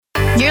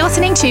You're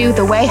listening to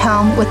The Way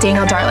Home with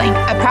Daniel Darling,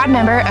 a proud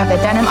member of the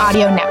Denim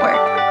Audio Network.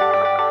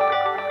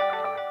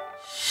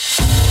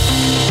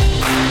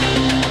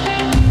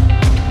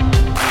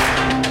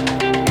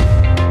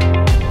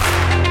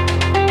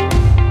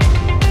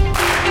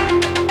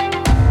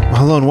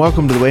 Hello and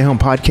welcome to the Way Home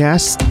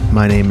podcast.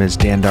 My name is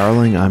Dan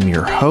Darling. I'm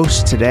your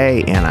host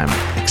today, and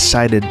I'm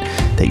excited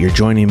that you're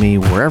joining me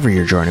wherever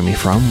you're joining me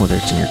from, whether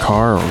it's in your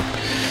car or,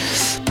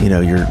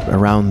 you're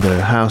around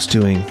the house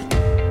doing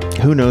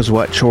who knows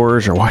what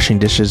chores or washing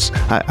dishes.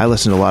 I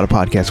listen to a lot of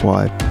podcasts while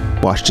I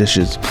wash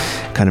dishes.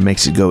 Kind of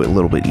makes it go a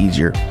little bit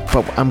easier.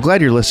 But I'm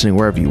glad you're listening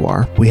wherever you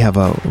are. We have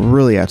a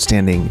really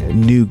outstanding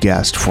new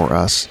guest for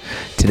us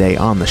today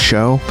on the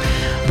show.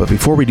 But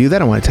before we do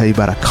that, I want to tell you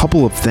about a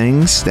couple of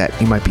things that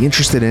you might be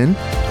interested in.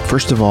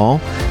 First of all,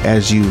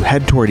 as you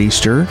head toward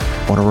Easter,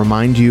 I want to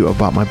remind you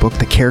about my book,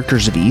 The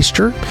Characters of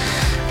Easter,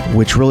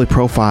 which really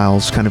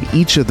profiles kind of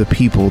each of the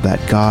people that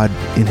God,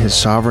 in his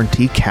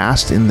sovereignty,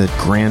 cast in the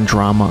grand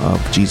drama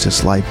of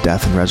Jesus' life,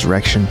 death, and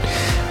resurrection.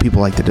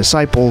 People like the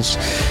disciples,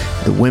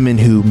 the women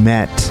who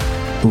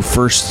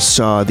first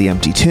saw the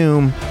empty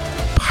tomb,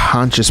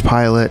 Pontius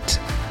Pilate,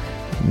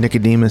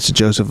 Nicodemus,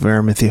 Joseph of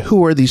Arimathea.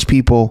 Who are these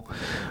people?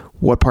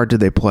 What part did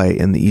they play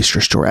in the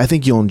Easter story? I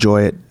think you'll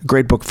enjoy it.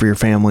 Great book for your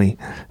family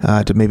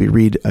to maybe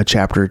read a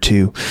chapter or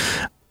two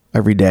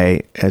every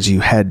day as you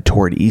head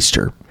toward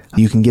Easter.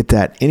 You can get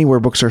that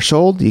anywhere books are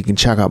sold. You can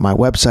check out my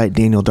website,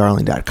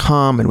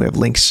 danieldarling.com, and we have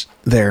links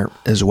there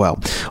as well.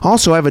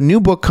 Also, I have a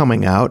new book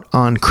coming out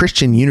on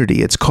Christian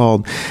unity. It's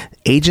called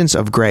Agents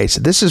of Grace.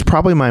 This is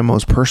probably my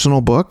most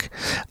personal book.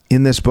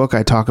 In this book,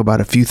 I talk about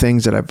a few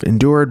things that I've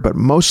endured, but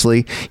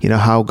mostly,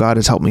 how God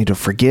has helped me to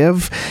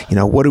forgive.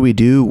 What do we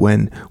do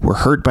when we're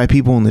hurt by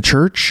people in the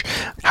church?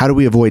 How do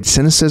we avoid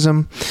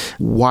cynicism?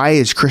 Why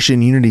is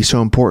Christian unity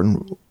so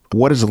important?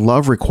 What does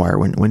love require?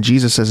 When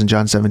Jesus says in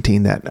John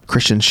 17 that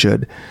Christians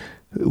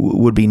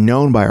would be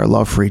known by our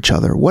love for each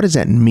other, what does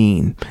that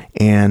mean?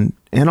 And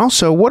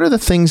also, what are the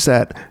things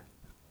that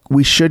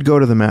we should go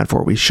to the mat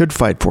for, we should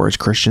fight for as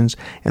Christians?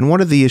 And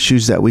what are the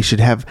issues that we should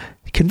have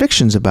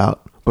convictions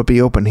about, but be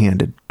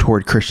open-handed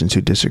toward Christians who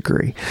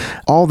disagree?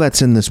 All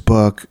that's in this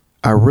book.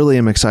 I really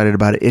am excited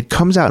about it. It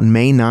comes out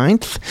May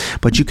 9th,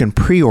 but you can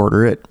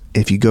pre-order it.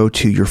 If you go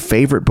to your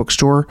favorite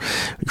bookstore,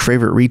 your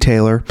favorite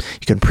retailer,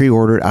 you can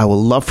pre-order it. I would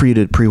love for you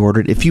to pre-order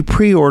it. If you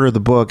pre-order the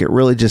book, it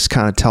really just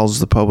kind of tells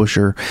the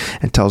publisher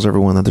and tells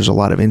everyone that there's a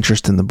lot of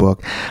interest in the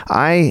book.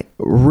 I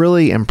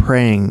really am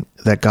praying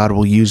that God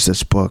will use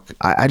this book.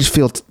 I just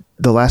feel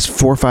the last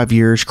 4 or 5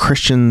 years,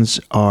 Christians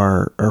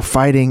are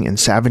fighting and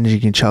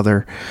savaging each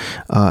other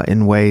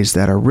in ways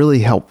that are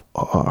really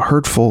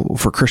hurtful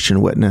for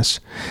Christian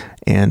witness.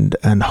 And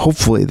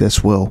hopefully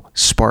this will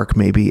spark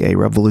maybe a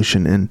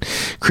revolution in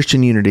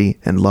Christian unity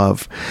and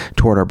love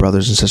toward our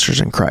brothers and sisters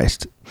in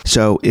Christ.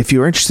 So if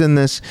you're interested in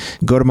this,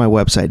 go to my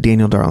website,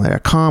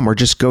 danieldarling.com, or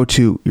just go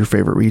to your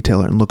favorite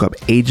retailer and look up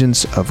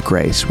Agents of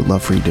Grace. We'd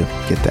love for you to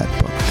get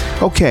that book.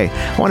 Okay,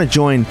 I want to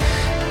join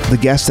the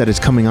guest that is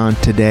coming on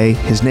today.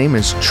 His name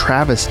is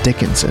Travis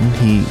Dickinson.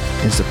 He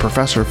is the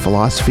professor of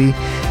philosophy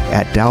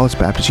at Dallas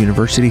Baptist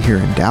University here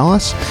in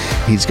Dallas.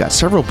 He's got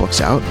several books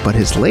out, but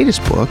his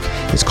latest book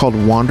is called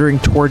Wandering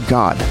Toward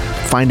God,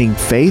 Finding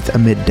Faith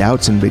Amid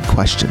Doubts and Big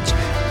Questions.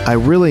 I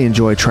really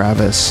enjoy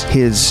Travis.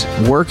 His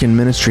work in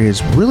ministry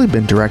has really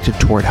been directed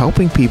toward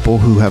helping people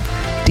who have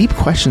deep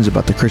questions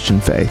about the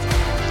Christian faith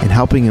and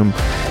helping them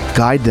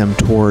guide them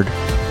toward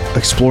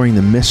exploring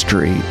the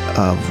mystery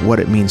of what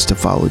it means to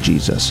follow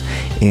Jesus.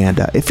 And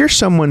if you're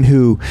someone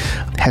who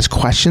has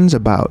questions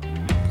about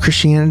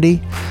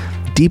Christianity,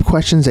 deep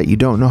questions that you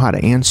don't know how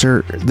to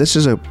answer, this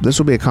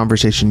will be a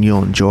conversation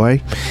you'll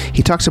enjoy.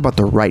 He talks about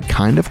the right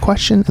kind of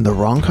question and the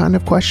wrong kind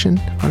of question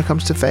when it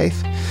comes to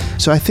faith.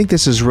 So I think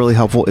this is really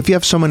helpful. If you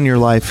have someone in your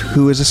life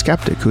who is a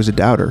skeptic, who's a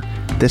doubter,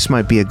 this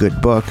might be a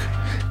good book.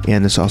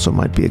 And this also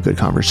might be a good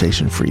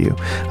conversation for you.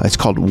 It's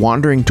called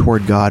Wandering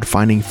Toward God,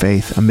 Finding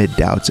Faith Amid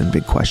Doubts and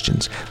Big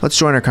Questions. Let's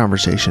join our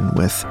conversation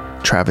with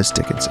Travis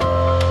Dickinson.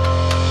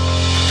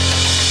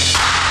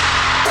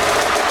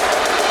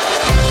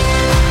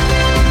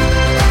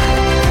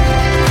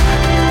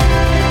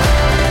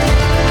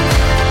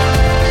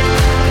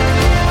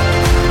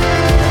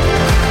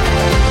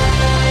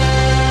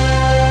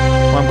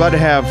 Well, I'm glad to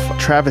have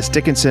Travis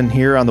Dickinson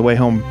here on the Way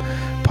Home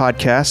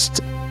podcast.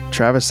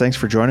 Travis, thanks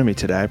for joining me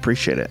today. I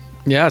appreciate it.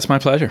 Yeah, it's my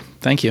pleasure.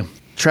 Thank you.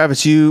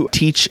 Travis, you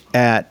teach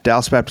at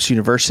Dallas Baptist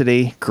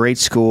University, great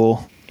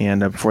school, and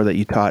before that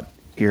you taught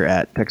here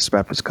at Texas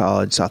Baptist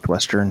College,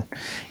 Southwestern.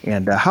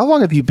 And how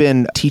long have you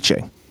been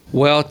teaching?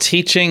 Well,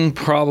 teaching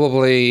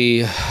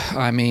probably,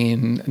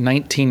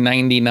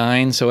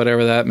 1999, so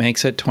whatever that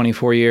makes it,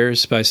 24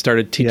 years. But I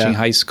started teaching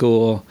high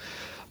school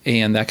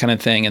and that kind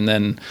of thing. And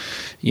then,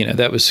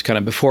 that was kind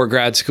of before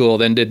grad school,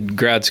 then did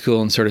grad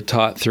school and sort of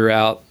taught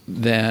throughout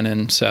then.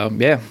 And so,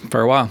 for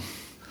a while.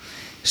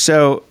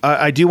 So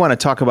I do want to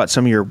talk about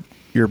some of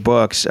your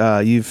books.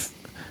 You've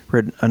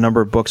read a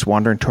number of books,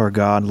 Wandering Toward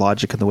God,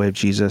 Logic and the Way of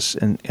Jesus,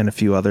 and a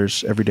few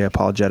others, Everyday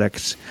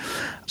Apologetics.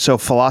 So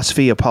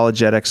philosophy,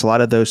 apologetics, a lot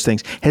of those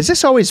things. Has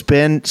this always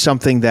been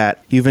something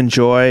that you've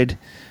enjoyed,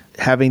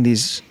 having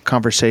these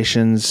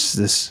conversations,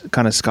 this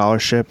kind of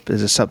scholarship?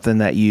 Is this something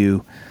that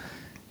you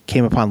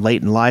came upon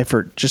late in life,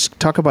 or just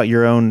talk about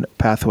your own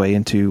pathway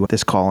into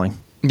this calling?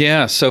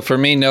 Yeah. So for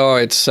me, no,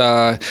 it's,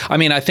 I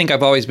think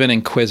I've always been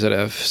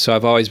inquisitive. So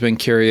I've always been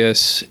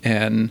curious,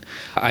 and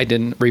I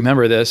didn't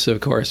remember this,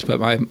 of course,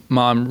 but my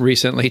mom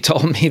recently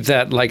told me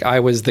that like I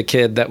was the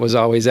kid that was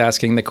always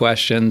asking the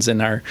questions in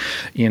our,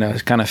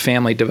 kind of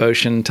family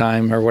devotion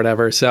time or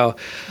whatever. So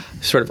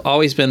sort of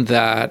always been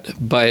that,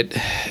 but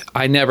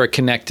I never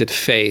connected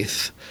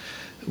faith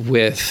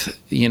with,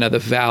 the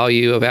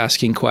value of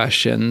asking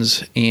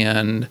questions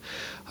and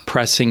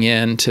pressing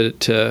in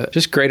to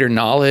just greater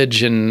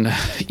knowledge and,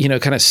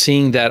 kind of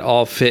seeing that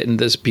all fit in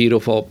this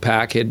beautiful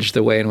package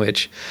the way in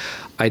which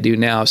I do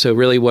now. So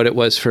really what it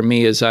was for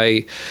me is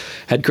I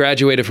had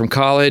graduated from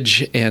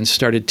college and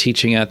started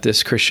teaching at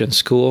this Christian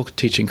school,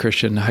 teaching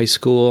Christian high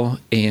school,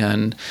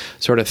 and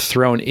sort of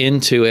thrown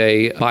into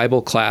a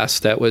Bible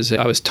class I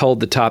was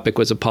told the topic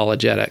was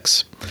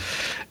apologetics.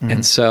 Mm-hmm.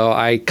 And so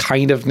I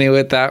kind of knew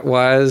what that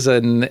was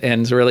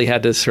and really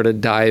had to sort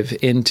of dive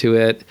into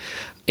it.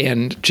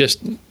 And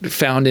just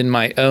found in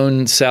my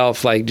own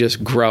self, like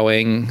just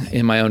growing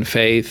in my own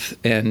faith.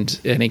 And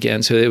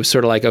again, so it was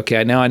sort of like,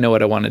 okay, now I know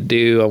what I want to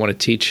do. I want to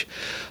teach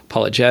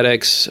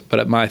apologetics,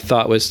 but my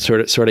thought was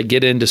sort of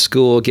get into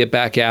school, get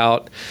back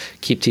out,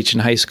 keep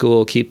teaching high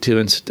school, keep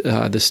doing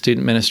the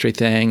student ministry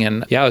thing.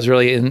 And I was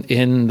really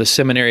in the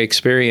seminary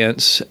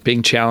experience,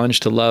 being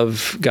challenged to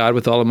love God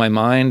with all of my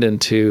mind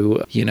and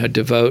to,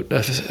 devote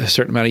a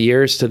certain amount of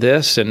years to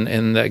this,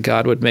 and that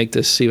God would make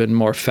this even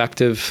more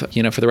effective,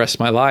 for the rest of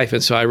my life.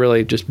 And so I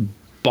really just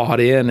bought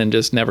in and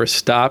just never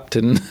stopped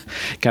and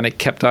kind of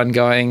kept on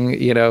going,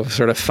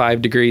 sort of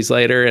 5 degrees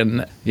later.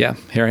 And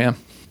here I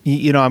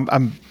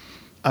am.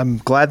 I'm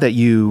glad that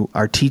you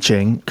are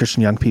teaching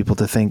Christian young people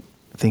to think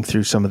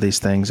through some of these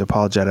things,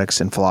 apologetics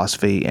and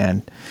philosophy,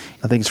 and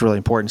I think it's really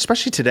important,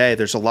 especially today.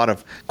 There's a lot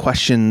of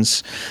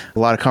questions, a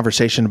lot of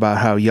conversation about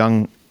how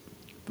young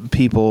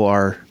people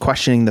are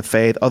questioning the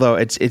faith. Although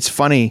it's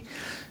funny,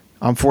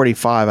 I'm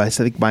 45. I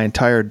think my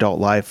entire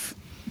adult life,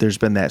 there's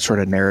been that sort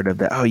of narrative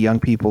that, young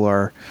people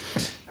are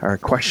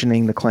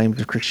questioning the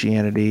claims of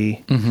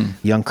Christianity,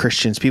 young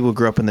Christians, people who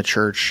grew up in the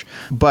church.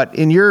 But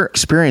in your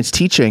experience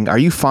teaching, are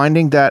you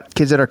finding that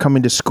kids that are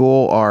coming to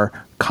school are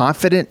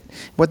confident in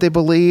what they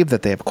believe,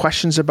 that they have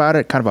questions about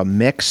it, kind of a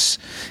mix?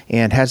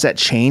 And has that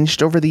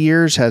changed over the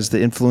years? Has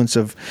the influence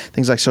of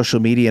things like social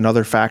media and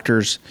other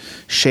factors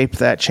shaped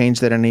that, changed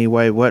that in any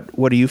way? What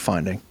are you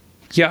finding?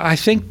 Yeah, I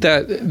think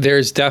that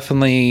there's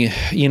definitely,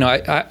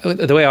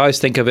 the way I always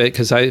think of it,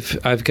 because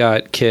I've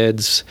got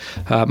kids,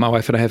 my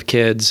wife and I have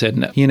kids,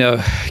 and,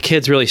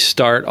 kids really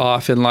start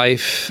off in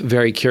life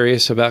very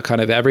curious about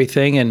kind of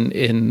everything,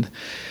 and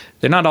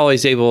they're not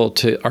always able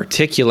to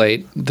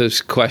articulate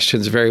those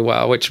questions very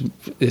well, which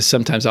is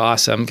sometimes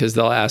awesome because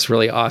they'll ask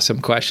really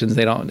awesome questions.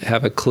 They don't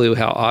have a clue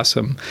how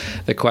awesome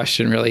the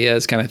question really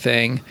is, kind of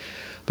thing.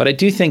 But I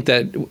do think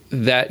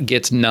that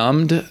gets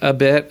numbed a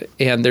bit,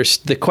 and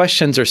the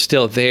questions are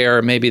still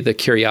there. Maybe the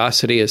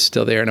curiosity is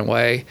still there in a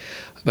way,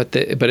 but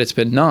it's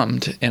been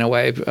numbed in a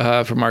way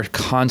from our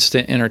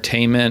constant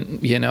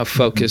entertainment,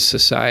 focused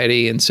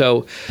society. And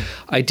so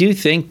I do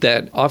think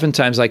that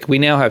oftentimes, like we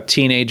now have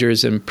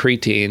teenagers and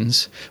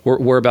preteens.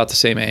 We're about the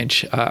same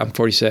age. I'm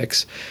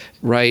 46,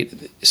 right?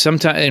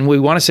 Sometimes, and we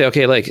want to say,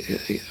 okay, like,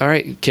 all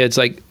right, kids,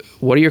 like,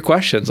 what are your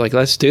questions? Like,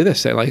 let's do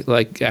this. And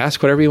like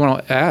ask whatever you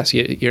want to ask.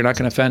 You're not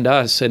going to offend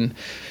us. And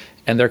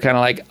they're kind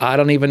of like, I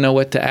don't even know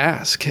what to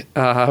ask.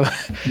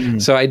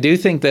 So I do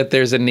think that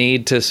there's a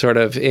need to sort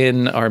of,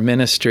 in our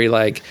ministry,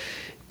 like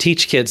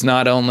teach kids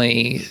not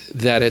only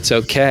that it's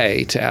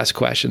okay to ask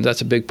questions.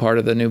 That's a big part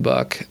of the new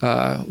book,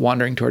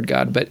 Wandering Toward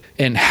God, but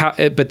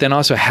then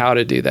also how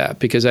to do that,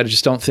 because I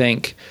just don't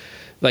think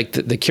like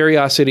the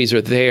curiosities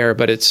are there,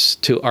 but it's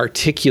to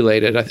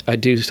articulate it. I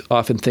do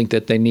often think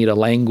that they need a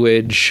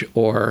language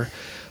or,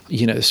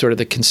 sort of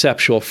the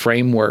conceptual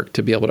framework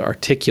to be able to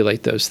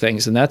articulate those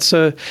things. And that's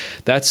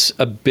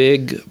a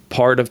big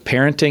part of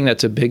parenting.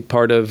 That's a big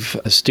part of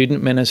a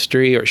student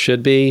ministry, or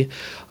should be,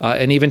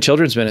 and even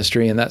children's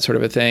ministry and that sort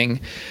of a thing.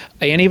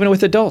 And even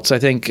with adults, I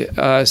think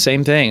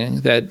same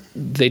thing, that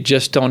they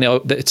just don't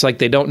know. It's like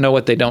they don't know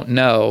what they don't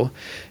know,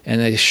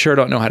 and they sure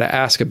don't know how to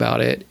ask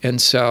about it.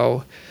 And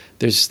so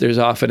there's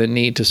often a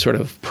need to sort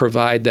of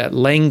provide that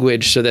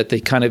language so that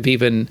they kind of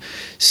even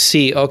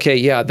see, okay,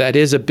 yeah, that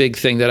is a big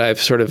thing that I've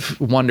sort of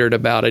wondered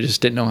about. I just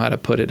didn't know how to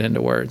put it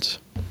into words.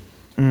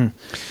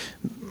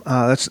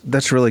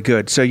 That's really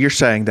good. So you're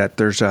saying that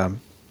there's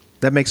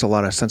that makes a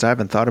lot of sense. I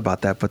haven't thought about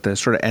that, but the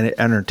sort of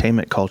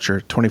entertainment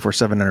culture,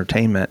 24/7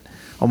 entertainment,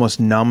 almost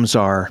numbs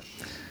our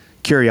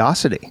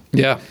curiosity.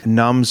 Yeah,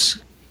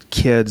 numbs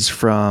kids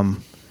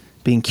from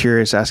being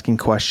curious, asking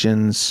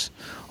questions,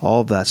 all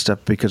of that stuff,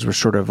 because we're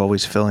sort of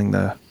always filling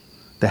the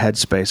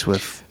headspace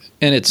with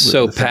And it's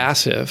so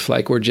passive,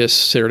 like we're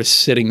just sort of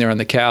sitting there on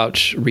the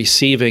couch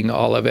receiving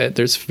all of it.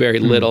 There's very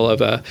little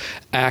of a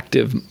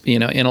active,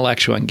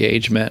 intellectual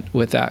engagement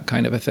with that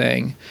kind of a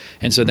thing.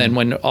 And so then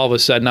when all of a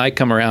sudden I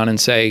come around and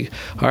say,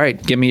 all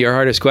right, give me your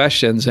hardest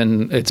questions,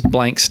 and it's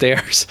blank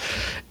stares.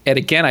 And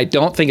again, I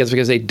don't think it's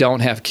because they don't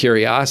have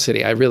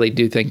curiosity. I really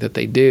do think that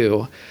they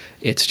do.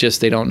 It's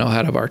just they don't know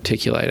how to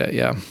articulate it.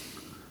 Yeah.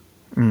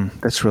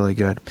 That's really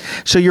good.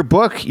 So your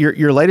book,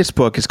 your latest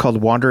book is called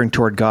Wandering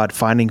Toward God,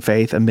 Finding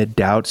Faith Amid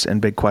Doubts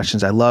and Big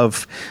Questions. I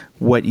love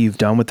what you've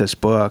done with this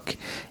book.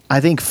 I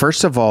think,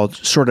 first of all,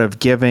 sort of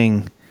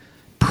giving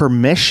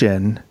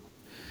permission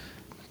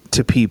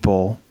to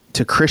people,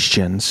 to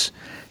Christians,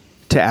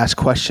 to ask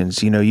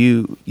questions.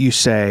 You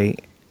say,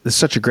 this is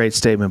such a great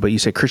statement, but you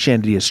say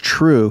Christianity is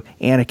true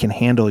and it can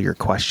handle your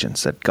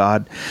questions, that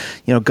God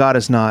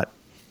is not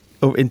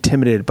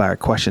intimidated by our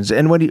questions.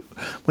 And when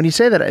you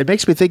say that, it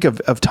makes me think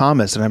of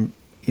Thomas, and I'm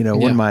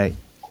one of my,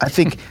 I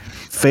think,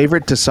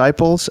 favorite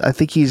disciples. I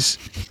think he's,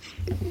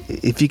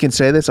 if you can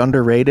say this,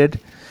 underrated.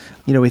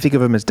 We think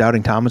of him as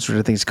Doubting Thomas, which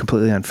I think is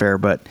completely unfair,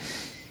 but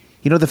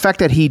the fact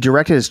that he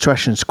directed his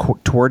questions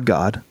toward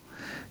God,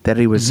 that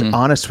he was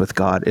honest with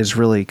God, is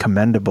really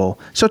commendable.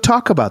 So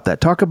talk about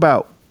that. Talk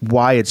about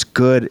why it's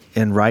good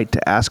and right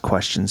to ask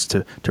questions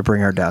to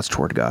bring our doubts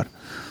toward God.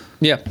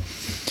 Yeah.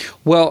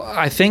 Well,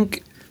 I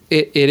think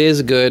it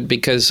is good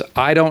because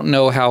I don't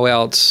know how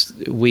else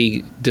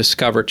we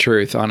discover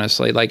truth,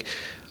 honestly.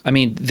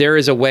 There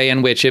is a way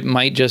in which it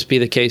might just be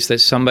the case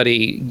that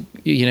somebody,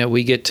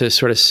 we get to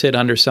sort of sit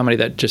under somebody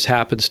that just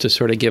happens to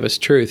sort of give us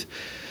truth.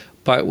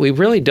 But we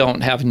really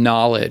don't have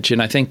knowledge.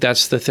 And I think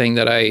that's the thing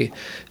that I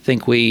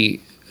think we,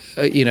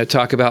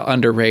 talk about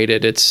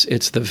underrated.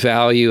 It's the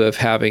value of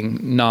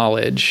having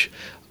knowledge.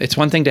 It's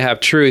one thing to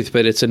have truth,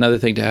 but it's another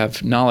thing to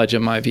have knowledge,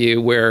 in my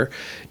view, where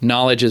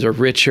knowledge is a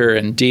richer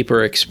and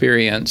deeper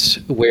experience,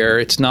 where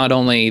it's not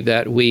only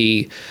that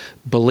we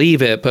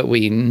believe it, but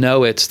we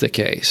know it's the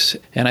case.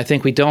 And I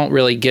think we don't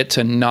really get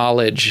to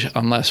knowledge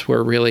unless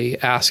we're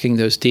really asking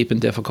those deep and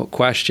difficult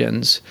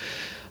questions.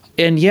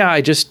 And yeah,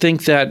 I just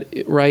think that,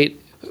 right,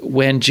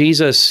 when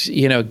Jesus,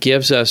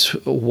 gives us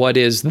what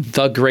is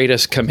the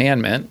greatest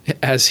commandment,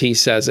 as he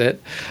says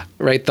it,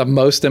 right, the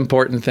most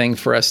important thing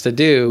for us to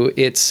do,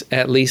 it's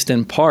at least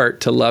in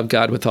part to love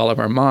God with all of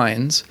our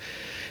minds.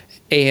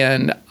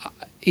 And,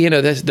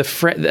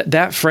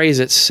 that phrase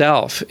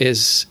itself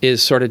is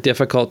sort of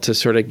difficult to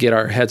sort of get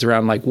our heads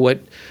around, like, what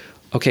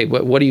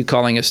are you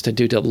calling us to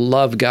do, to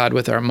love God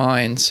with our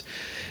minds?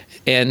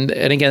 And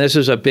again, this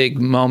was a big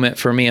moment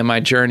for me in my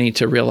journey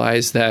to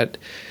realize that,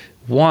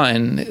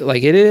 one,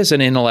 it is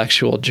an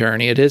intellectual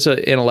journey. It is an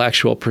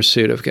intellectual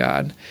pursuit of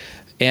God.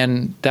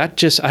 And that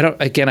just, I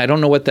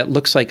don't know what that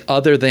looks like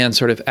other than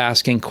sort of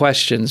asking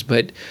questions.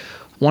 But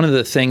one of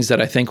the things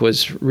that I think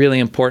was really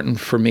important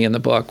for me in the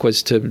book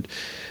was to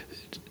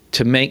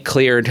make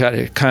clear,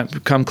 to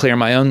come clear in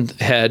my own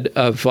head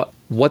of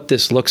what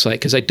this looks like.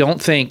 Because I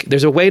don't think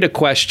there's a way to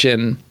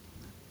question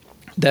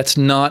that's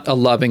not a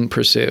loving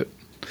pursuit.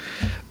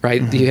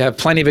 Right? Mm-hmm. You have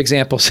plenty of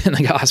examples in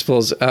the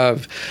Gospels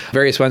of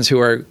various ones who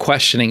are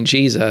questioning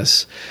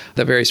Jesus,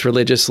 the various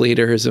religious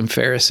leaders and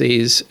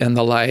Pharisees and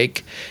the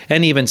like,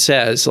 and even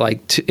says,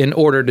 in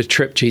order to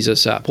trip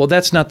Jesus up. Well,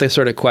 that's not the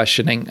sort of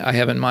questioning I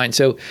have in mind.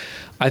 So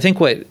I think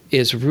what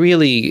is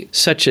really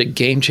such a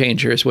game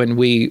changer is when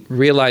we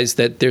realize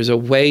that there's a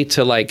way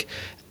to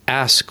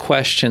ask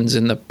questions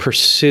in the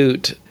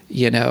pursuit,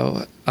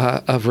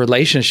 of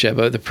relationship,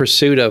 of the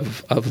pursuit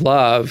of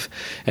love.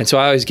 And so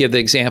I always give the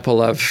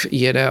example of,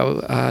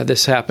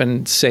 this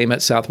happened same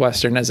at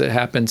Southwestern as it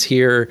happens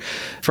here.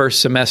 First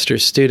semester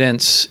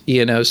students,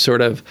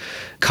 sort of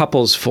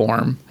couples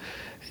form.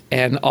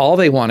 And all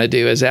they want to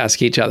do is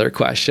ask each other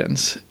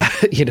questions.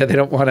 They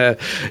don't want to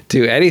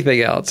do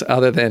anything else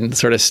other than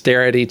sort of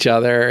stare at each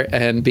other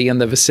and be in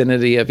the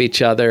vicinity of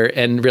each other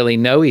and really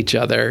know each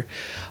other.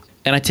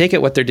 And I take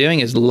it what they're doing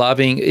is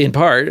loving, in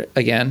part,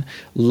 again,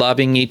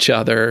 loving each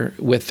other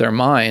with their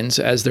minds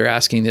as they're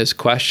asking these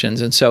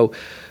questions. And so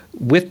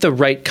with the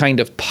right kind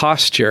of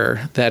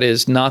posture, that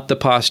is not the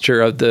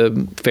posture of the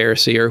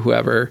Pharisee or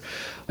whoever,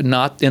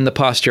 not in the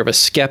posture of a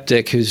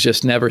skeptic who's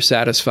just never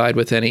satisfied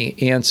with any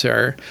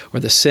answer, or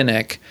the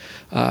cynic,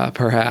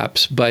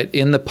 perhaps, but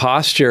in the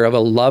posture of a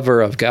lover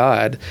of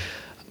God,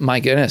 my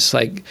goodness,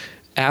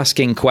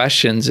 asking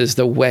questions is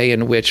the way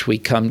in which we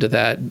come to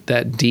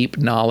that deep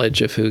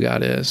knowledge of who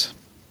God is.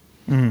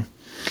 Mm.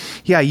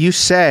 Yeah, you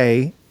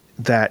say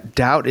that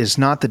doubt is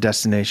not the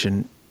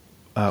destination.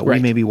 Right. We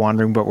may be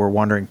wandering, but we're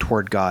wandering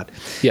toward God.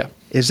 Yeah.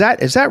 Is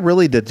that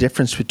really the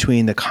difference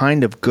between the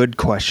kind of good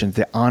questions,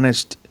 the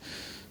honest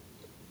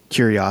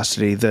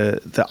curiosity,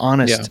 the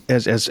honest,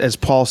 as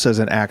Paul says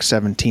in Acts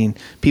 17,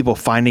 people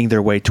finding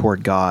their way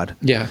toward God?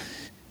 Yeah.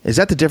 Is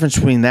that the difference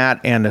between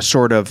that and a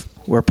sort of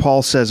where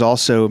Paul says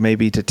also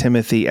maybe to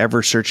Timothy,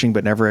 ever searching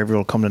but never ever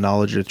will come to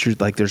knowledge of the truth?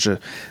 There's a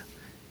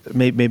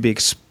maybe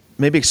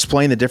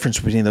explain the difference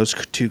between those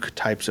two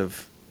types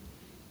of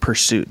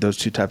pursuit, those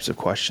two types of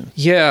questions.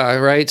 Yeah,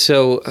 right.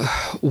 So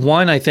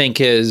one, I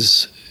think,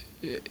 is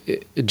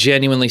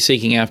genuinely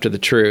seeking after the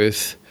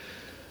truth,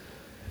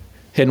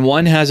 and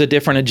one has a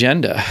different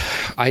agenda.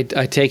 I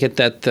take it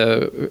that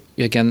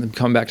again,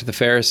 coming back to the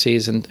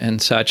Pharisees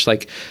and such,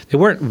 like they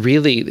weren't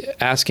really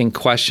asking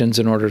questions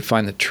in order to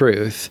find the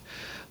truth.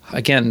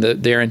 Again,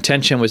 their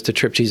intention was to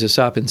trip Jesus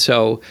up. And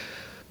so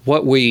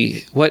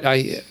what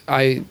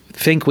I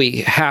think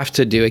we have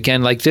to do,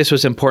 again, like this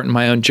was important in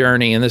my own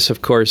journey. And this,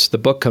 of course, the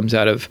book comes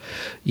out of,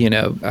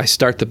 I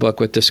start the book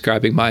with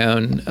describing my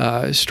own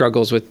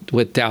struggles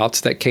with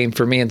doubts that came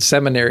for me in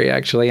seminary,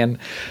 actually. And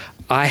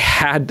I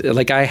had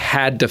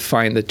to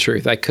find the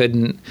truth. I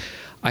couldn't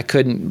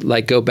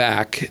like go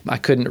back. I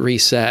couldn't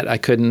reset. I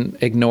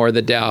couldn't ignore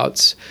the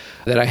doubts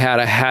that I had.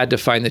 I had to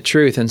find the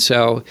truth. And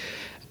so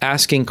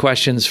asking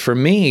questions for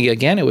me,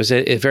 again, it was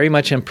very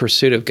much in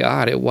pursuit of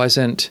God. It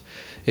wasn't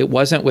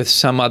with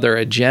some other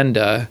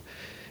agenda.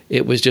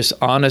 It was just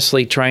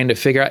honestly trying to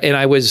figure out, and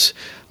I was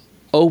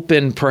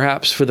open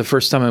perhaps for the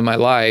first time in my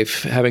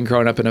life, having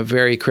grown up in a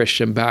very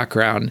Christian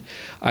background,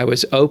 I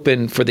was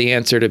open for the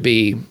answer to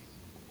be,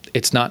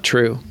 it's not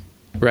true,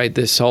 right?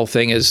 This whole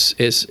thing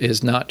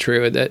is not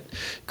true, that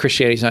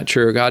Christianity is not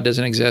true, or God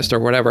doesn't exist, or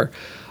whatever.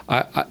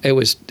 I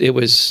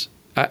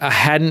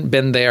hadn't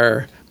been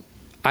there,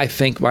 I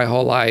think, my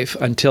whole life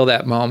until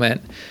that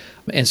moment.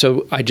 And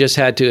so I just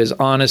had to, as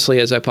honestly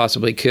as I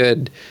possibly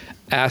could,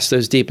 ask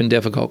those deep and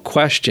difficult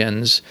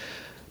questions.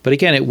 But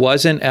again, it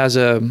wasn't as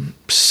a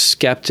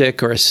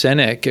skeptic or a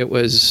cynic. It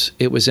was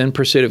in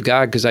pursuit of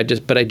God, because I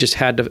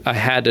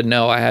had to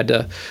know. I had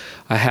to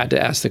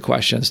ask the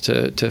questions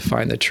to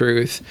find the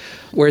truth.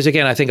 Whereas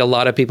again, I think a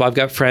lot of people, I've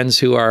got friends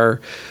who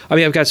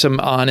I've got some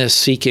honest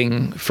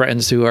seeking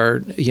friends who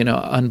are,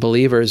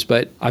 unbelievers,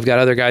 but I've got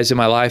other guys in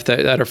my life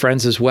that are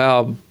friends as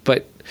well.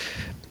 But,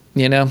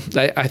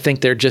 I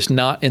think they're just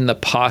not in the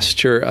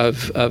posture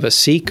of a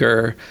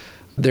seeker.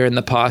 They're in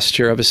the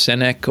posture of a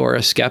cynic or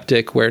a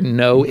skeptic, where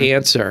no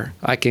answer.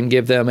 I can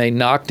give them a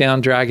knockdown,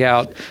 drag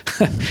out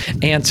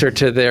answer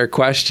to their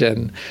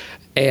question,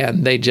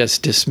 and they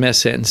just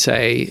dismiss it and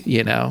say,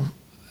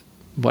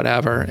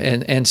 whatever.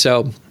 And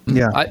so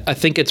I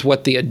think it's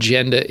what the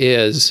agenda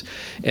is.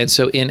 And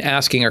so in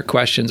asking our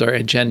questions, our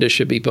agenda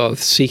should be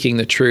both seeking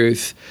the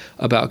truth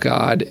about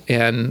God,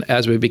 and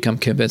as we become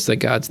convinced that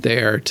God's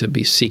there, to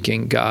be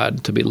seeking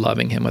God, to be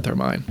loving him with our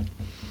mind.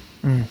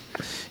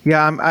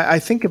 Yeah, I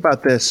think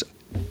about this.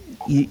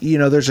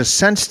 There's a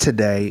sense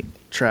today,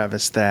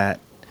 Travis, that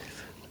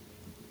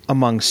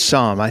among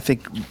some, I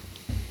think,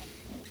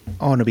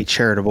 I want to be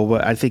charitable,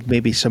 but I think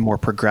maybe some more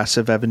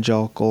progressive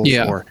evangelicals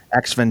or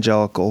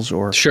ex-evangelicals,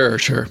 or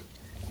sure,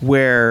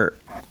 where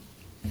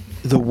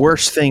the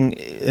worst thing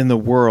in the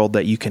world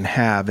that you can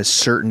have is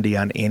certainty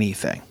on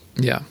anything.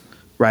 Yeah.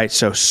 Right.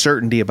 So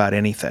certainty about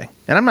anything.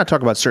 And I'm not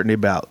talking about certainty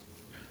about,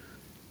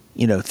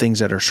 things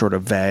that are sort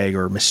of vague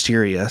or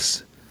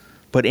mysterious,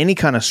 but any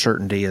kind of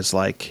certainty is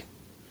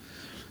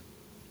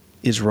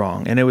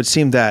wrong. And it would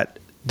seem that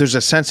there's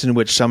a sense in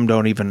which some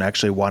don't even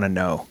actually want to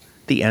know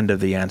the end of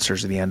the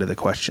answers or the end of the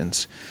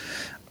questions.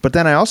 But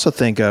then I also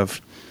think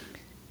of,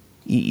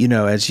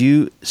 as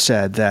you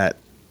said, that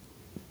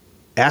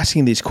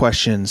asking these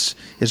questions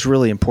is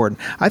really important.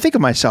 I think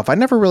of myself, I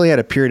never really had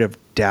a period of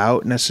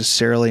doubt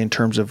necessarily in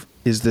terms of,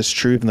 is this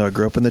true, even though I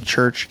grew up in the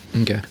church?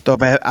 Okay. Though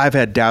I've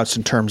had doubts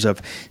in terms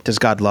of, does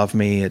God love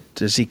me?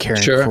 Is he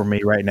caring for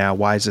me right now?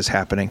 Why is this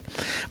happening?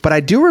 But I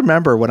do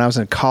remember when I was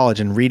in college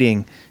and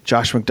reading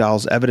Josh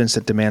McDowell's Evidence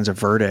That Demands a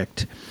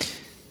Verdict,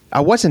 I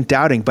wasn't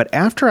doubting, but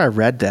after I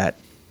read that,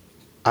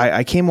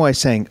 I came away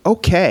saying,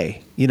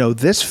 okay,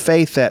 this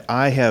faith that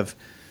I have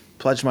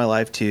pledged my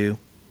life to,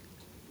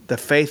 the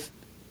faith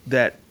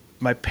that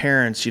my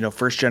parents,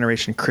 first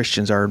generation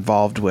Christians are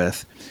involved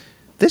with,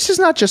 this is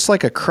not just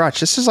like a crutch.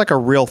 This is like a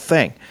real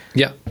thing.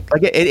 Yeah.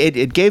 Like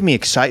it gave me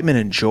excitement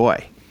and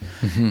joy.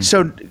 Mm-hmm.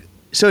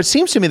 So it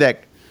seems to me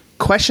that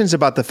questions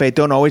about the faith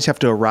don't always have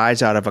to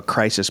arise out of a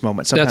crisis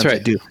moment. Sometimes That's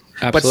right. they do.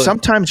 Absolutely. But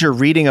sometimes you're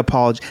reading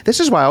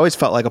This is why I always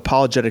felt like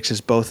apologetics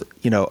is both,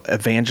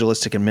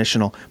 evangelistic and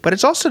missional, but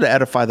it's also to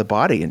edify the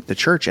body and the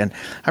church. And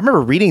I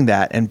remember reading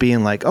that and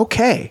being like,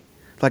 okay,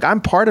 like I'm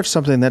part of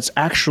something that's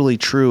actually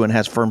true and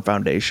has firm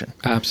foundation.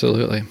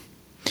 Absolutely.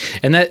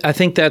 And I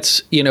think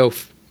that's,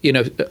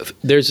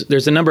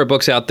 there's a number of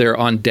books out there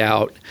on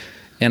doubt,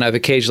 and I've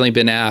occasionally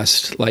been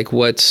asked,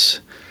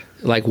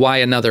 why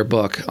another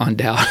book on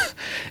doubt?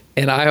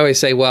 And I always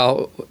say,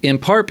 well, in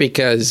part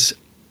because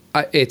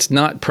it's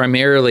not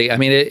primarily,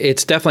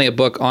 it's definitely a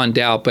book on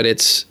doubt, but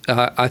it's,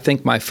 I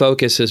think my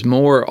focus is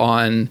more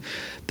on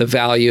the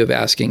value of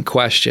asking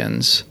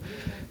questions.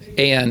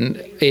 And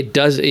it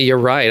does, you're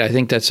right. I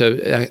think that's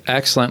an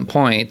excellent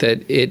point,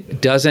 that it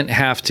doesn't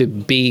have to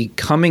be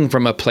coming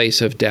from a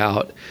place of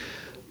doubt.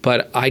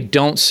 But I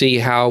don't see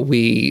how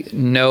we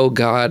know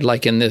God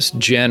like in this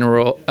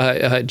general,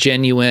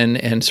 genuine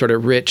and sort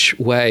of rich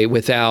way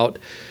without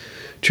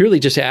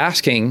truly just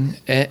asking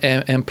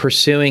and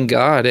pursuing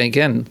God, and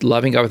again,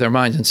 loving God with our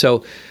minds. And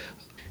so,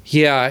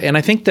 yeah, and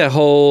I think the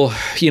whole,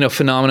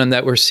 phenomenon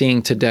that we're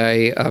seeing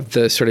today of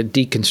the sort of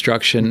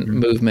deconstruction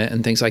movement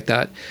and things like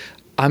that,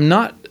 I'm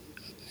not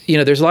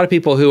there's a lot of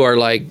people who are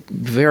like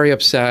very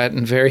upset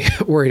and very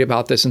worried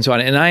about this and so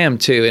on. And I am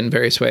too in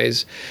various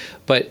ways.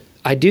 But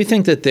I do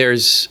think that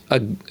there's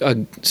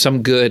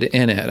some good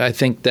in it. I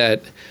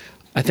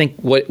think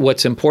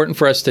what's important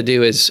for us to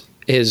do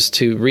is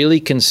to really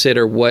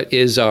consider what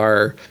is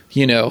our,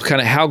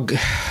 kind of how,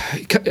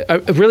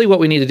 really what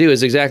we need to do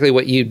is exactly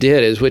what you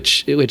did,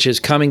 which is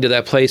coming to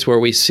that place where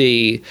we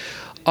see,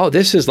 oh,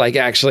 this is like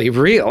actually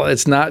real.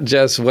 It's not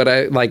just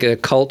like a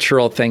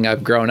cultural thing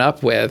I've grown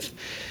up with.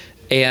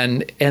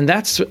 And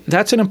that's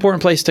an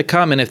important place to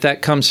come. And if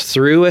that comes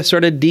through a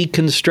sort of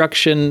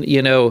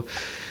deconstruction,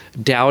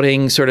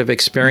 doubting sort of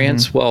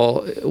experience,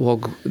 well,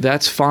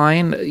 that's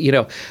fine.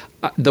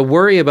 The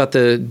worry about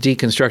the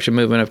deconstruction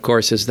movement, of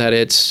course, is that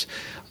it's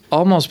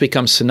almost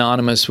become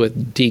synonymous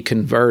with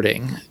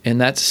deconverting.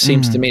 And that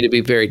seems to me to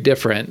be very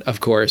different,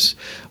 of course.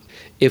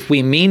 If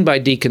we mean by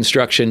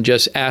deconstruction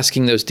just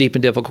asking those deep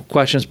and difficult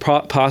questions,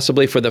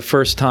 possibly for the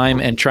first time,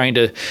 and trying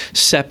to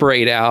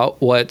separate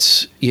out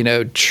what's,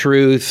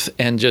 truth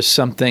and just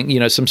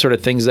something, some sort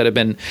of things that have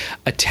been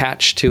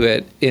attached to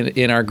it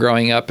in our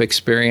growing up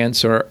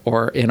experience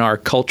or in our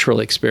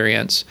cultural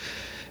experience,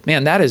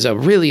 man, that is a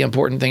really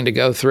important thing to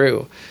go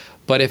through.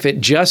 But if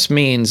it just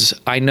means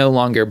I no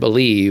longer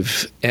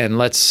believe, and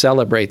let's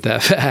celebrate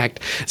that fact.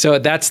 So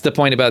that's the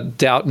point about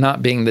doubt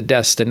not being the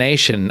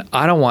destination.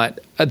 I don't want,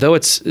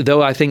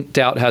 though I think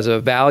doubt has a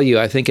value,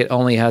 I think it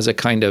only has a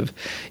kind of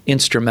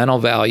instrumental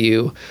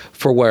value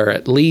for where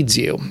it leads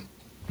you.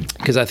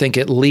 Because I think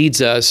it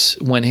leads us,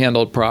 when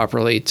handled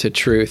properly, to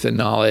truth and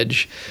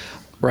knowledge,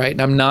 right?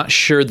 And I'm not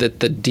sure that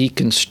the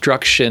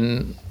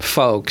deconstruction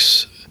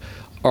folks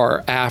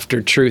are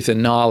after truth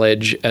and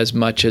knowledge as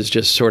much as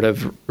just sort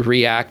of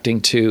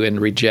reacting to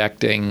and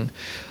rejecting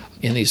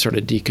in these sort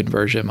of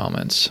deconversion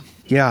moments.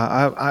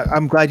 Yeah,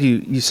 I'm glad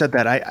you said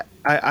that.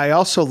 I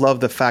also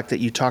love the fact that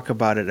you talk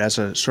about it as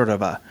a sort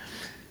of a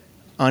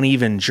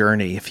uneven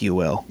journey, if you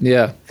will.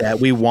 Yeah. That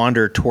we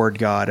wander toward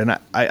God. And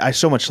I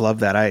so much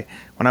love that.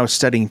 When I was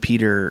studying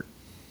Peter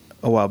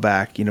a while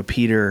back,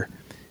 Peter,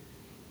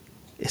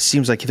 it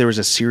seems like there was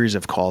a series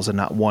of calls and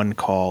not one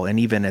call. And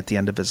even at the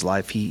end of his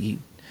life, he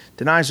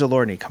denies the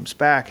Lord and he comes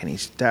back and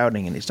he's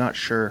doubting and he's not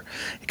sure.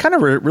 It kind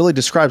of really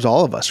describes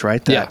all of us,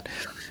 right? That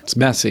it's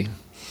messy.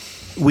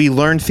 We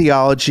learn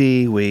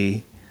theology.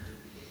 We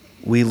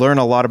learn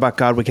a lot about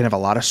God. We can have a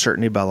lot of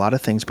certainty about a lot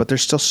of things, but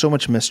there's still so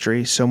much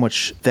mystery, so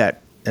much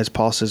that, as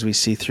Paul says, we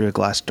see through a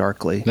glass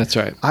darkly. That's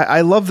right.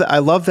 I love that. I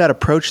love that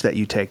approach that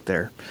you take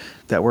there,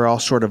 that we're all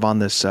sort of on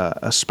this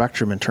a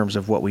spectrum in terms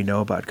of what we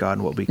know about God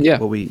and what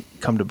we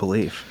come to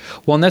believe.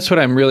 Well, and that's what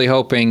I'm really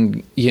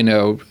hoping,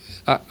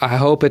 I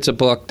hope it's a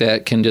book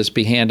that can just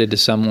be handed to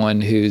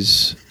someone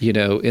who's,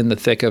 in the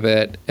thick of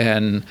it.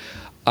 And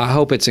I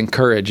hope it's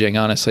encouraging.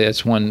 Honestly,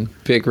 that's one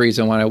big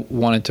reason why I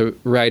wanted to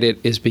write it,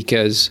 is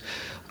because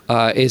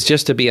it's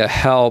just to be a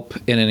help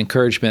and an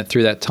encouragement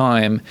through that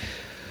time.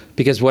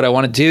 Because what I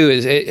want to do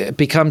is it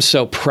becomes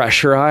so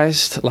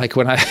pressurized. Like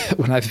when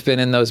I've been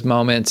in those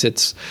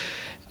moments,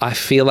 I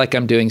feel like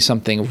I'm doing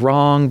something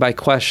wrong by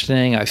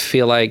questioning. I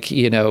feel like,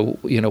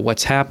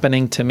 what's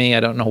happening to me. I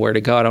don't know where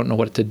to go. I don't know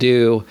what to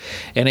do.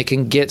 And it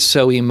can get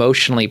so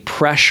emotionally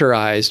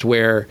pressurized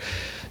where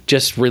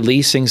just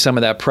releasing some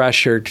of that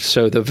pressure.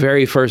 So the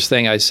very first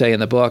thing I say in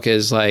the book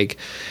is like,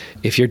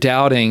 if you're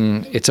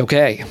doubting, it's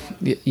okay.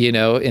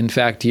 In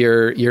fact,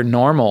 you're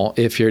normal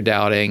if you're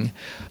doubting.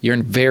 You're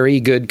in very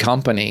good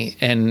company.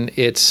 And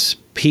it's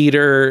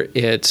Peter,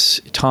 it's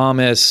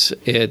Thomas,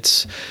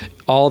 it's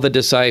all the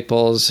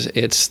disciples,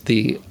 it's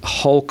the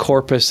whole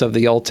corpus of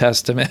the Old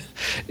Testament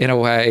in a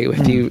way.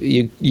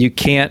 You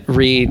can't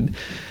read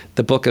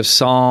the book of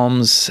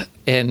Psalms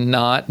and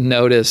not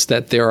notice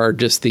that there are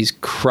just these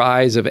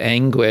cries of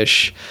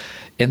anguish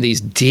and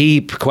these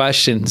deep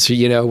questions,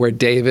 where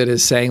David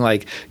is saying,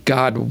 like,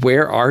 God,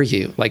 where are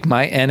you? Like,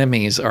 my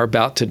enemies are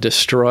about to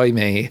destroy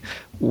me.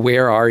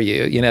 Where are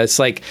you? It's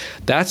like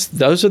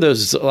those are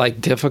those like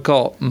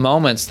difficult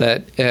moments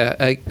that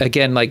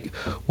again, like,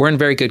 we're in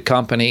very good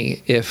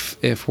company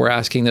if we're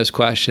asking those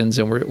questions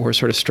and we're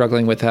sort of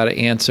struggling with how to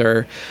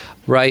answer,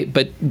 right?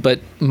 But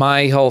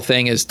my whole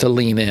thing is to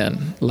lean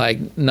in,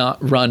 like not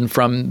run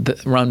from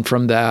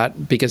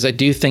that, because I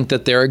do think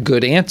that there are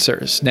good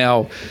answers.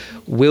 Now,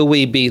 will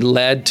we be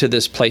led to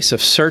this place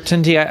of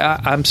certainty?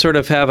 I'm sort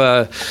of have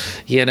a,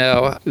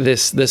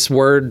 this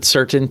word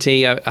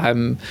certainty.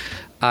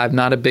 I'm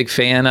not a big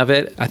fan of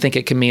it. I think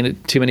it can mean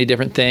too many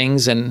different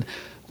things. And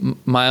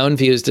my own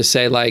view is to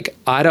say, like,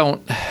 I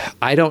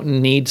don't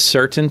need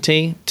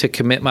certainty to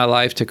commit my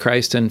life to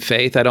Christ in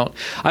faith. I don't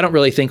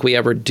really think we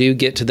ever do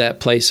get to that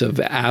place of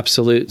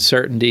absolute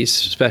certainty,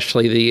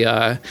 especially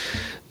the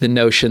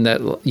notion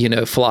that,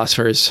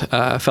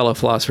 fellow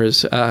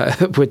philosophers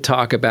would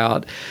talk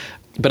about.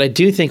 But I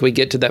do think we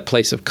get to that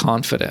place of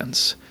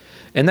confidence.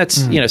 And that's,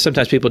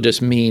 sometimes people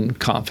just mean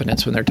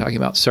confidence when they're talking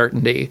about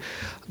certainty.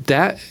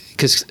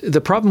 Because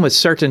the problem with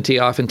certainty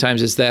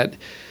oftentimes is that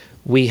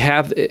we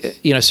have,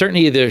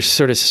 certainty either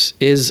sort of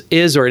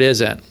is or it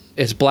isn't.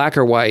 it's black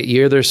or white.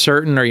 You're either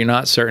certain or you're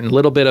not certain. A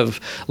little bit of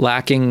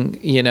lacking,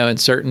 in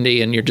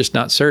certainty, and you're just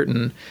not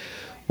certain.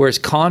 Whereas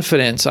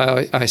confidence,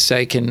 I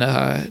say, can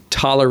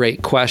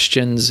tolerate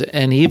questions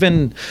and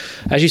even,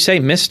 as you say,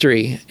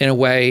 mystery in a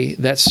way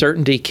that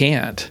certainty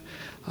can't.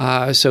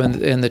 So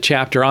in the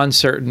chapter on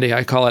certainty,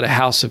 I call it a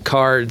house of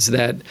cards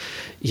that,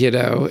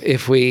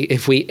 if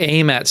we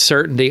aim at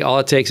certainty, all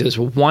it takes is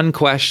one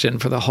question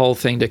for the whole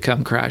thing to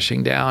come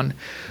crashing down.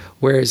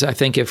 Whereas I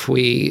think if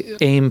we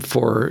aim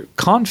for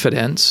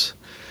confidence,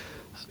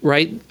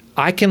 right,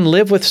 I can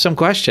live with some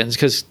questions,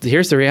 because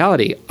here's the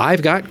reality.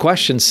 I've got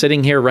questions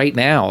sitting here right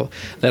now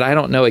that I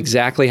don't know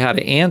exactly how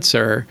to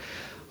answer.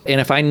 And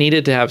if I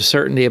needed to have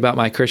certainty about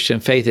my Christian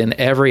faith in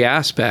every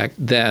aspect,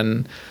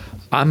 then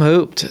I'm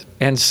hooped.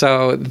 And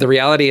so the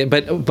reality,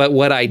 but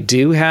what I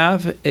do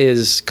have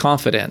is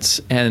confidence.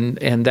 And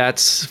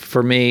that's,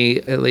 for me,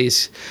 at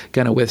least,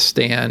 going to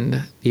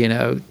withstand,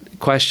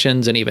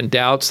 questions and even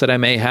doubts that I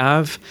may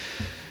have.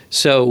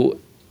 So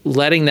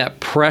letting that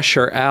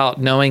pressure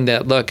out, knowing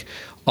that, look,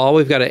 all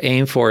we've got to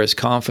aim for is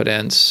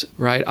confidence,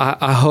 right?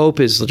 I hope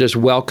is just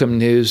welcome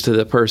news to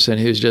the person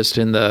who's just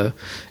in the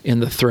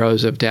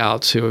throes of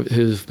doubts,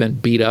 who've been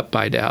beat up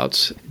by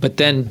doubts. But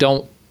then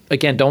don't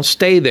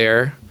stay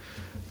there.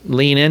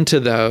 Lean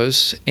into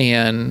those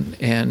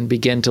and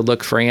begin to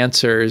look for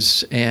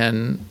answers.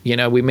 And,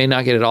 we may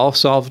not get it all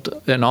solved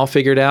and all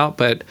figured out,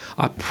 but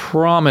I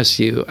promise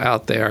you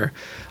out there,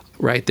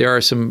 right, there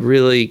are some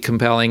really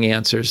compelling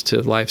answers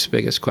to life's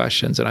biggest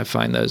questions, and I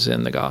find those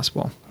in the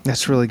gospel.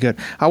 That's really good.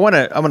 I'm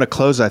going to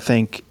close, I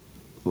think,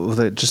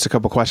 with just a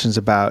couple questions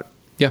about,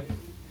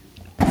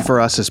 for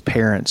us as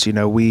parents,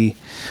 we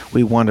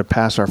want to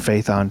pass our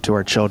faith on to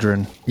our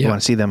children. We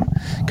want to see them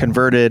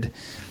converted,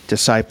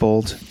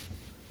 discipled,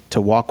 to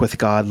walk with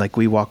God like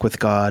we walk with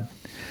God.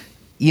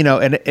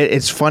 And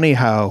it's funny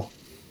how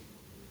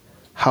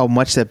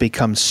much that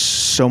becomes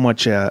so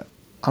much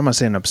I'm not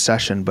saying an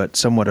obsession, but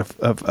somewhat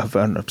of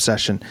an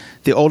obsession.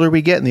 The older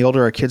we get and the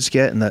older our kids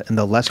get and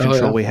the less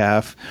control we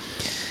have.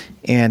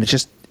 And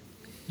it's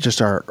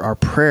just our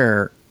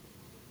prayer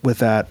with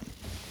that.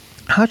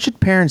 How should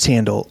parents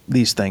handle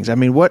these things? I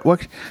mean, what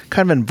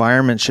kind of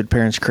environment should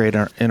parents create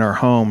in our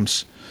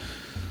homes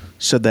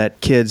so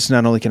that kids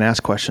not only can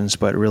ask questions,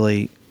 but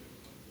really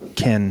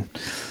can,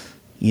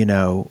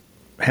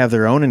 have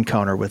their own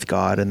encounter with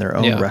God and their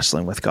own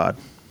wrestling with God?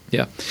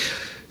 Yeah.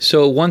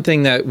 So one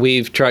thing that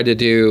we've tried to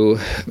do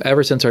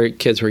ever since our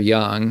kids were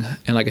young,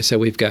 and like I said,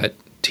 we've got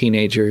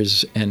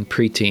teenagers and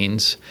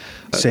preteens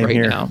Same right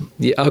here. now.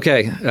 Yeah.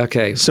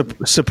 Okay.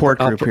 Support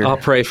group here. I'll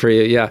pray for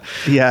you. Yeah.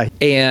 Yeah.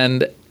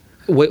 And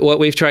what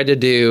we've tried to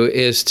do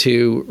is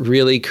to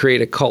really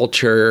create a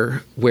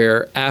culture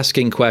where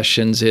asking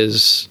questions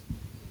is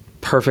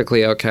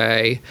perfectly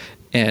okay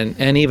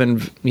and even,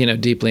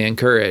 deeply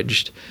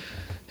encouraged.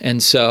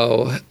 And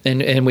so,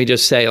 and we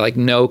just say, like,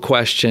 no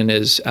question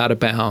is out of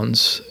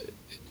bounds.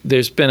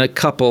 There's been a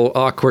couple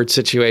awkward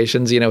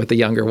situations, with the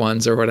younger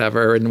ones or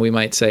whatever, and we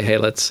might say, hey,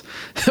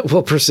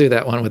 we'll pursue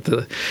that one with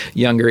the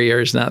younger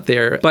ears not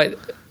there. But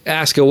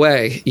ask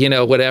away,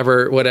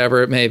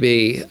 whatever it may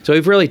be. So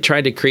we've really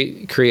tried to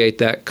create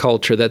that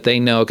culture that they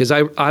know, because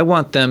I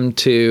want them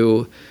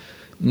to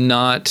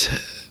not...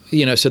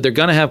 so they're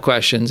going to have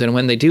questions, and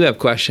when they do have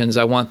questions,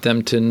 I want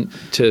them to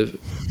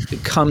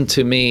come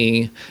to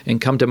me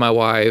and come to my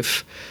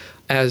wife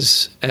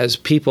as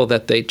people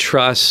that they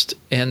trust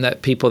and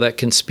that people that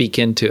can speak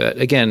into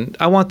it. Again,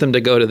 I want them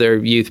to go to their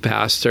youth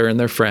pastor and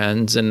their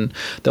friends, and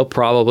they'll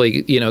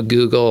probably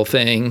Google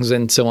things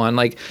and so on.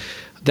 Like,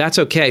 that's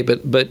okay,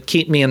 but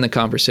keep me in the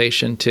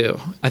conversation too.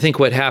 I think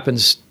what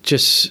happens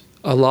just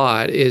a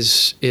lot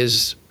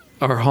is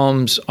our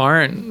homes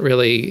aren't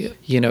really,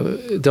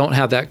 don't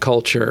have that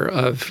culture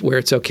of where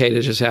it's okay to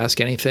just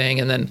ask anything.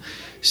 And then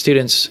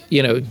students,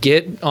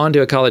 get onto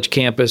a college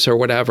campus or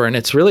whatever. And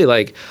it's really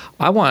like,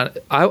 I want,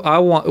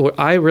 what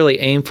I really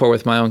aim for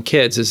with my own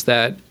kids is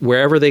that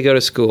wherever they go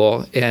to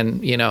school,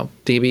 and,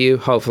 DBU,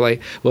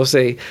 hopefully, we'll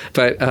see,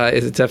 but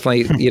it's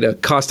definitely,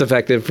 cost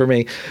effective for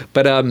me.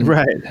 But,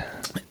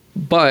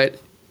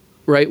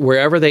 right,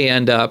 wherever they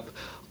end up,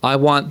 I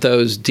want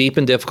those deep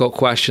and difficult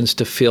questions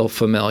to feel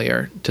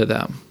familiar to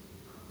them,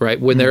 right?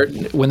 When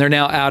they're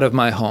now out of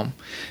my home.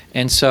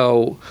 And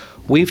so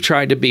we've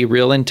tried to be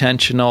real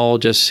intentional,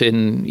 just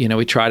in,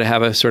 we try to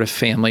have a sort of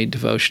family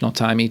devotional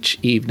time each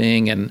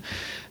evening. And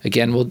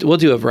again, we'll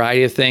do a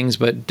variety of things,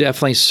 but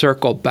definitely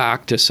circle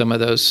back to some of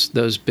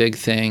those big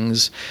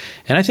things.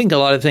 And I think a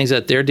lot of things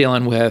that they're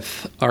dealing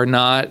with are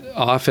not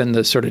often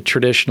the sort of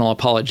traditional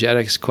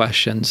apologetics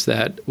questions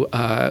that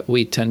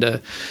we tend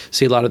to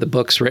see a lot of the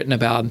books written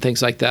about and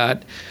things like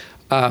that.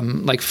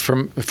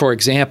 For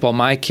example,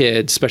 my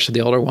kids, especially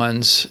the older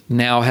ones,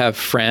 now have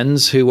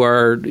friends who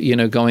are,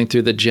 going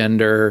through the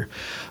gender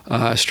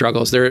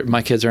struggles.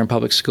 My kids are in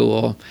public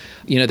school.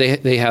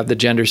 They have the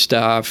gender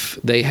stuff.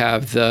 They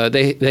have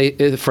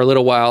they for a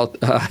little while,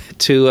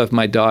 two of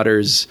my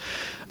daughter's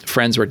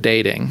friends were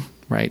dating,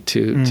 right?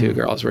 Two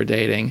girls were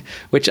dating,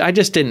 which I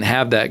just didn't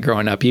have that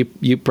growing up.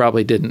 You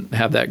probably didn't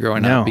have that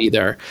growing up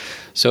either.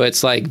 So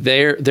it's like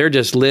they're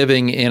just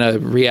living in a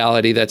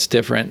reality that's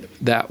different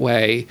that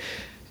way.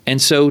 And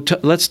so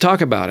let's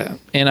talk about it.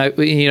 And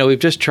we've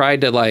just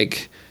tried to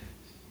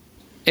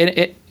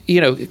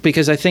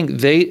because I think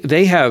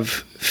they have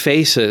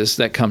faces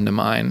that come to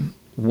mind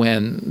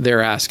when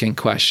they're asking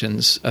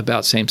questions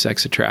about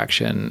same-sex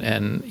attraction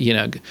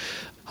and,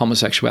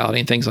 homosexuality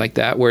and things like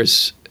that.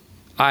 Whereas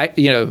I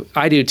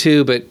do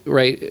too, but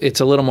right,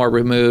 it's a little more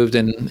removed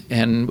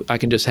and I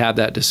can just have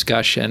that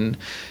discussion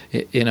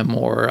in a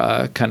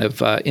more kind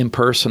of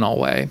impersonal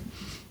way.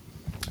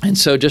 And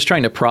so just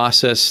trying to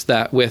process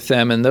that with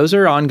them. And those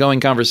are ongoing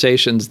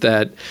conversations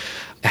that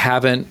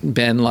haven't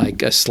been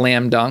like a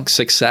slam dunk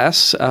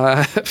success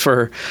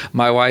for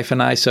my wife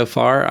and I so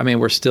far. I mean,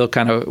 we're still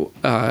kind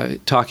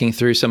of talking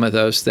through some of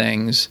those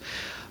things.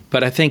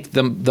 But I think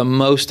the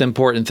most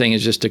important thing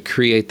is just to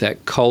create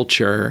that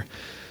culture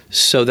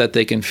so that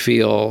they can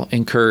feel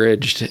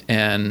encouraged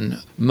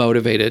and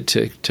motivated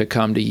to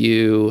come to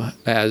you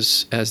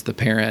as the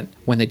parent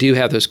when they do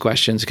have those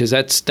questions, because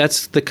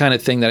that's the kind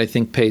of thing that I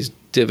think pays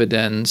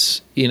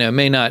dividends. It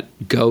may not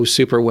go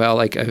super well,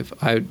 like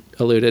I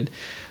alluded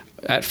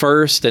at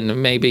first,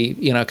 and maybe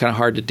kind of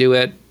hard to do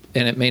it,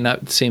 and it may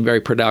not seem very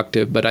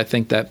productive, but I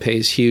think that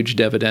pays huge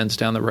dividends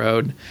down the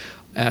road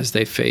as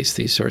they face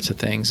these sorts of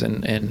things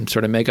and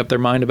sort of make up their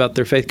mind about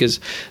their faith,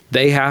 because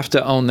they have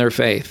to own their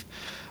faith.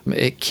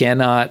 It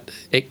cannot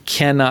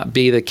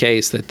be the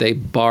case that they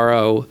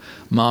borrow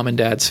mom and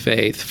dad's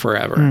faith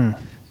forever.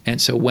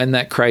 And so when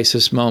that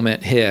crisis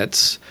moment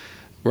hits,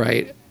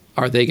 right,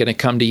 are they going to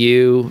come to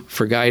you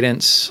for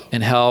guidance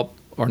and help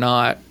or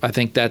not? I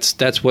think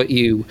that's what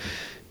you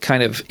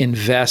kind of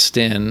invest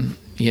in,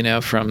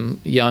 from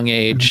young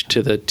age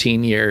to the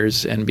teen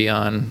years and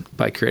beyond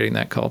by creating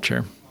that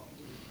culture.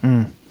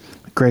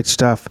 Great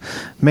stuff.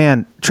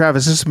 Man,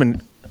 Travis, this has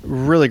been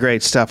really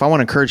great stuff. I want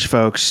to encourage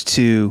folks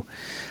to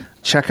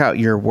check out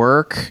your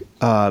work.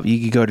 You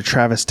can go to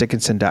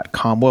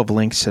travisdickinson.com. We'll have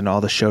links in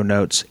all the show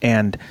notes.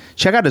 And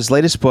check out his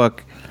latest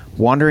book,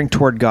 Wandering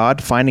Toward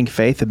God, Finding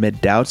Faith Amid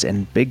Doubts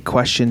and Big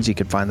Questions. You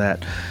can find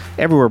that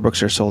everywhere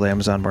books are sold,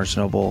 Amazon, Barnes &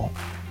 Noble,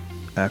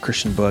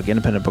 Christian book,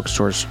 independent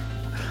bookstores,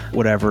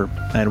 whatever.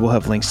 And we'll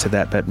have links to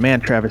that. But man,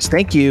 Travis,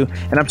 thank you.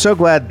 And I'm so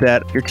glad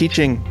that you're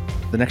teaching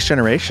the next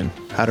generation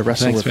how to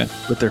wrestle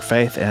with their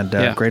faith,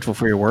 and grateful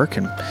for your work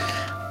and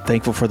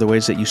thankful for the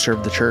ways that you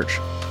serve the church.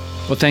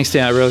 Well, thanks,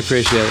 Dan. I really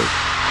appreciate it.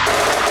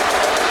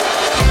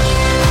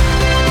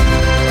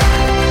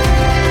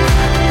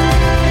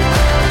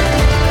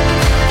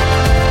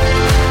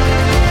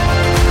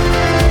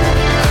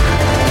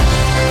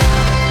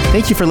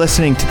 Thank you for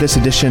listening to this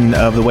edition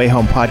of the Way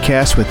Home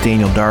Podcast with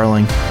Daniel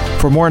Darling.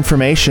 For more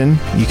information,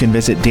 you can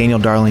visit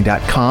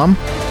danieldarling.com.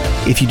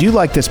 If you do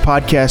like this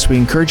podcast, we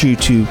encourage you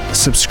to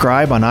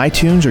subscribe on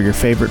iTunes or your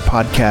favorite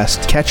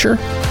podcast catcher.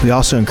 We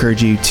also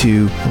encourage you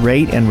to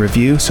rate and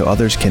review so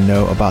others can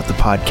know about the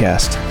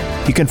podcast.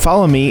 You can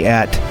follow me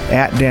at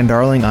Dan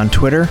Darling on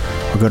Twitter,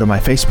 or go to my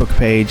Facebook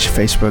page,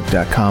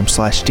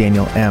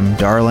 facebook.com/Daniel M.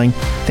 Darling.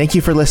 Thank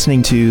you for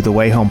listening to the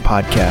Way Home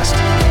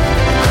Podcast.